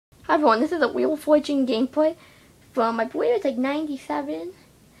Hi everyone, this is a Wheel of Fortune gameplay from, I believe it's like 97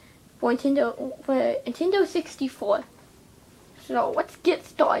 for Nintendo 64. So let's get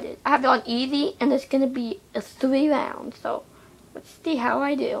started. I have it on easy and it's going to be a 3 rounds, so let's see how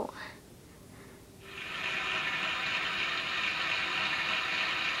I do.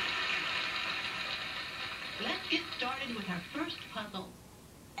 Let's get started with our first puzzle.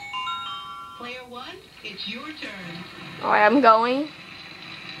 Player 1, it's your turn. Alright, I'm going.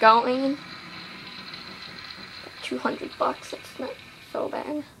 200 bucks, it's not so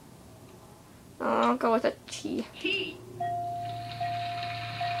bad. I'll go with a T. T.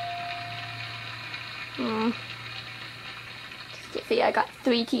 See, I got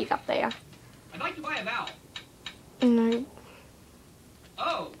 3 T's up there. I'd like to buy a vowel. And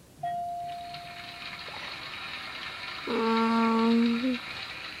O.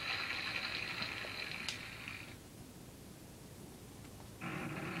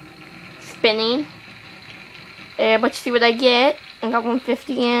 Spinning. Let's see what I get. I got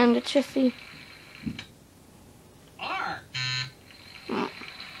 150 and let's just see. R.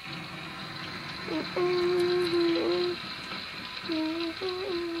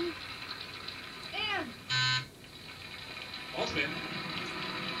 I'll spin.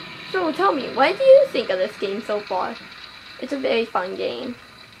 So tell me, what do you think of this game so far? It's a very fun game.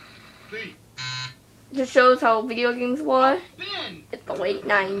 C. Just shows how video games were Spin. in the late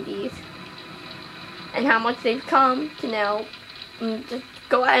 90s. And how much they've come to now. Just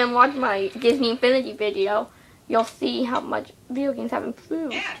go ahead and watch my Disney Infinity video. You'll see how much video games have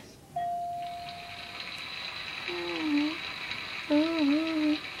improved. S.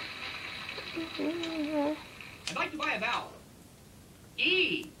 I'd like to buy a vowel.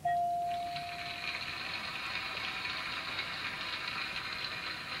 E.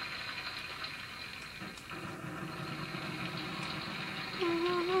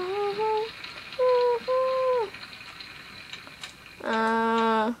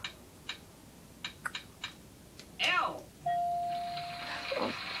 L.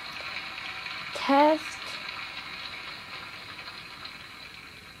 Test.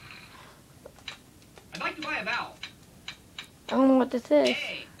 I'd like to buy a vowel. I don't know what this is. A.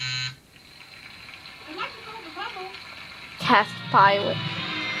 I'd like to solve the puzzle. Test pilot.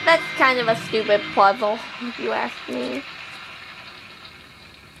 That's kind of a stupid puzzle, if you ask me.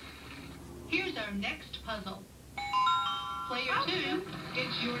 Here's our next puzzle. Player 2,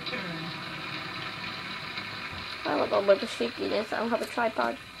 it's your turn. I love a little shakiness. I don't have a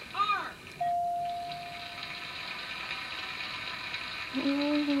tripod. R.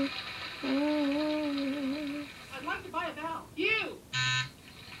 I'd like to buy a vowel. U.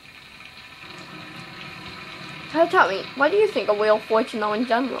 So tell me, what do you think of Wheel of Fortune in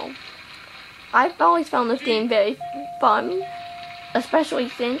general? I've always found this game very fun, especially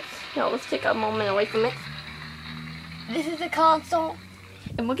since, let's take a moment away from it. This is a console,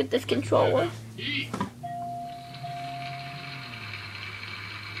 and look at this controller. E.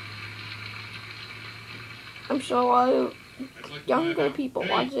 I'm sure a lot of younger people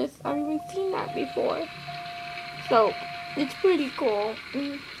watch this. I've even seen that before. So, it's pretty cool.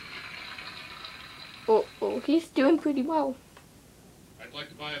 Oh, he's doing pretty well. I'd like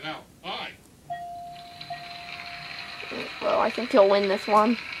to buy a vowel. I. Well, I think he'll win this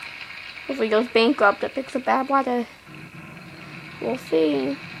one. If he goes bankrupt, it picks a bad weather. We'll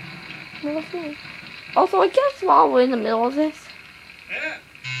see. We'll see. Also, I guess while we're in the middle of this,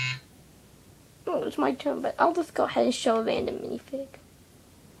 it's my turn, but I'll just go ahead and show a random minifig.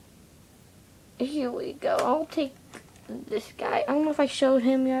 Here we go. I'll take this guy. I don't know if I showed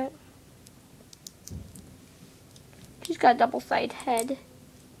him yet. He's got a double-sided head.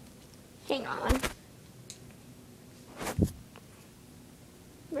 Hang on.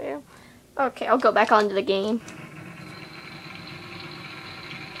 There. Okay, I'll go back onto the game.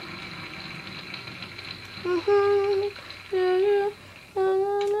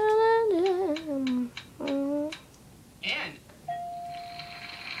 N.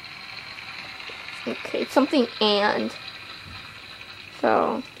 Okay, something and.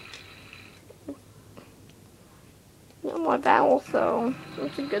 So. No more vowels, so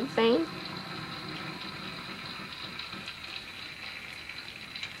that's a good thing.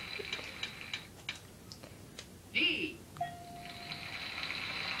 D.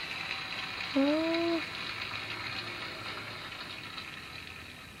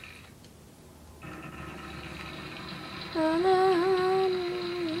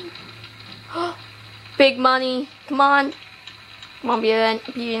 Big money. Come on. Come on, you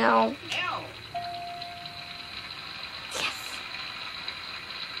know. L.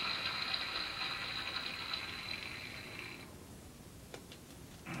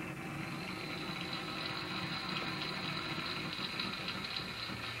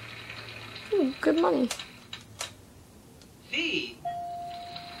 good money. C.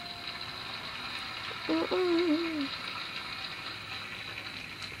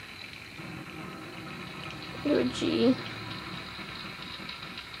 Do a G.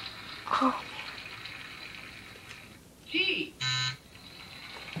 Oh. G.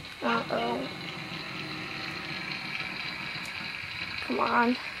 Uh-oh. Come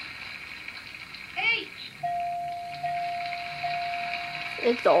on. H.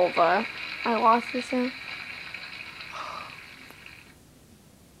 It's over. I lost this one.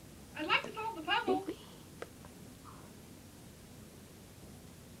 I'd like to solve the puzzle.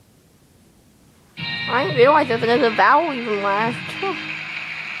 I didn't realize there's another vowel even left. Huh.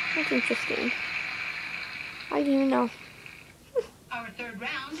 That's interesting. I didn't even know. Our third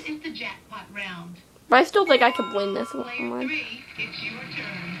round is the jackpot round. But I still think I could win this Player one. 3, it's your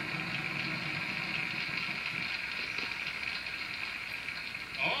turn.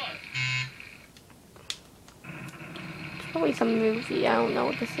 It's probably some movie. I don't know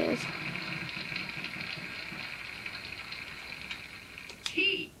what this is.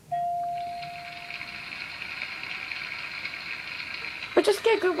 T. But just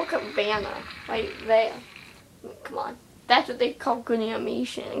get a good look at Vanna. Right there. Come on. That's what they call good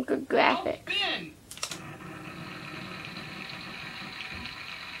animation and good graphics. Spin.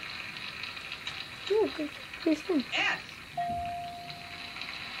 Yeah, good spin. S.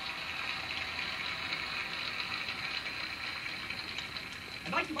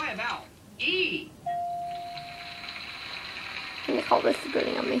 I'd like to buy a vowel. E. And they call this good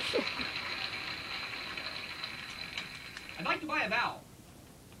animation. I'd like to buy a vowel.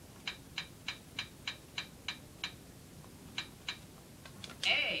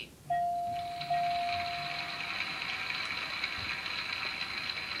 A.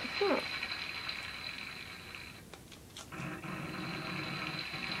 Huh.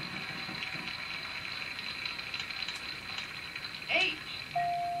 H.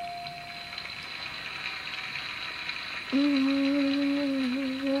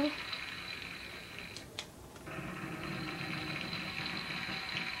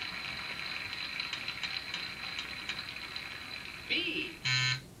 B.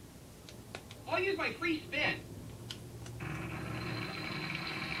 I'll use my free spin.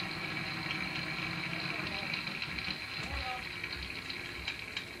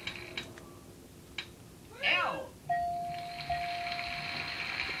 L.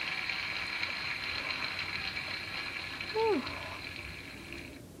 Oh.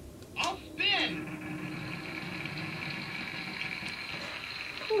 I'll spin.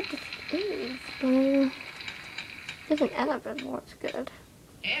 What this is, there's an N of it, what's good.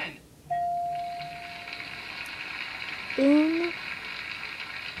 N. In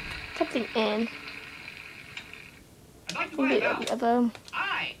something in. I'd like to buy a Maybe vowel. the other.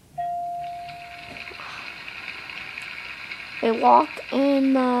 I. They walk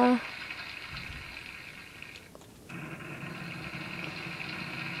in the.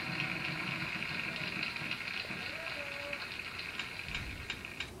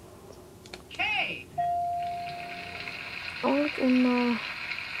 K. Walk in the.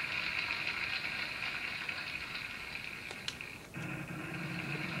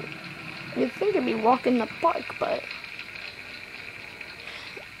 You'd think it'd be walk in the park, but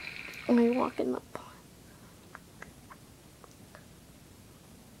they walk in the park.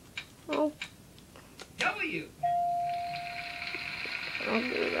 Oh, W. I'll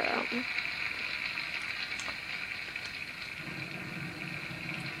do that.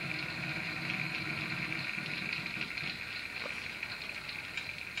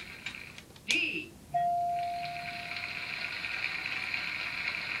 D.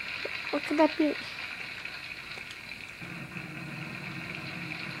 What could that be?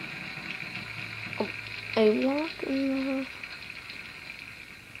 Oh, a walk in the.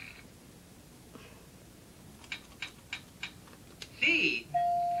 C.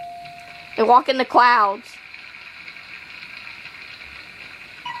 They walk in the clouds.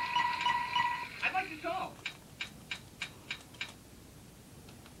 I'd like to solve.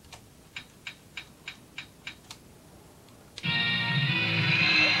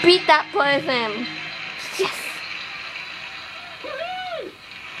 Beat that person. Yes. Woohoo!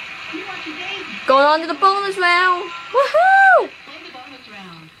 You are today's Going on to the bonus round. Woohoo! play the bonus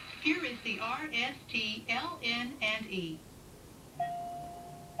round. Here is the R, S, T, L, N, and E.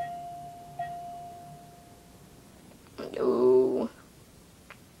 Ooh.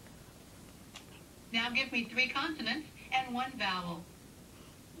 Now give me 3 consonants and 1 vowel.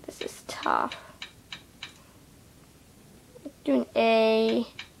 This is tough. Do an A,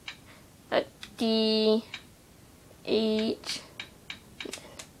 a D, H,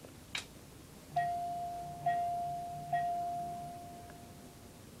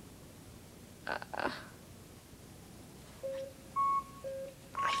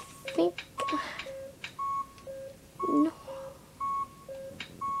 think... No.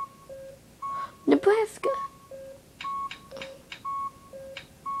 Nebraska.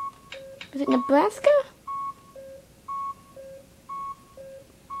 Is it Nebraska?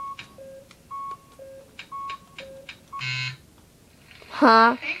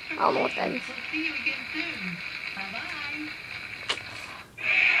 Huh? I don't know what that is. See you again soon.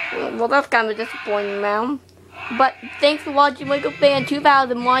 Bye-bye. Well, that's kind of disappointing, man. But thanks for watching Lego Fan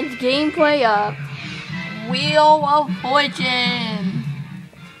 2001's gameplay of Wheel of Fortune.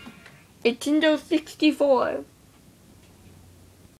 Nintendo 64.